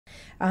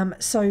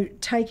So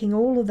taking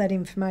all of that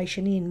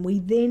information in, we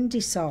then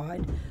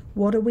decide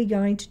what are we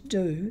going to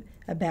do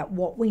about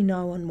what we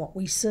know and what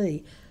we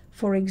see.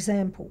 For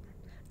example,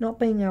 not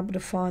being able to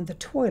find the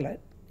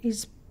toilet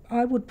is,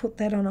 I would put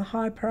that on a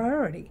high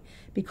priority,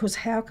 because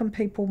how can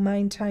people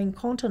maintain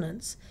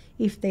continence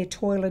if their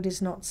toilet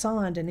is not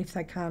signed and if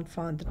they can't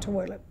find the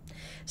toilet?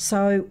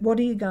 So what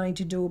are you going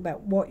to do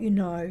about what you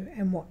know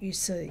and what you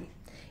see?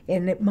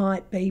 And it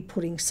might be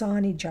putting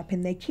signage up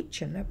in their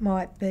kitchen. It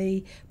might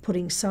be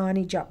putting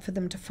signage up for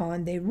them to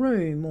find their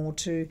room or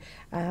to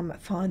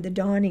find the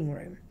dining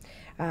room.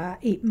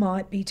 It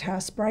might be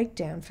task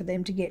breakdown for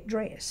them to get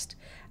dressed.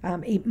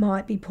 It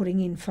might be putting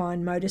in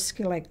fine motor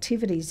skill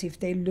activities if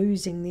they're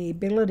losing the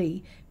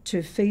ability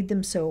to feed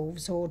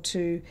themselves or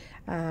to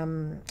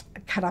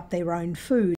cut up their own food.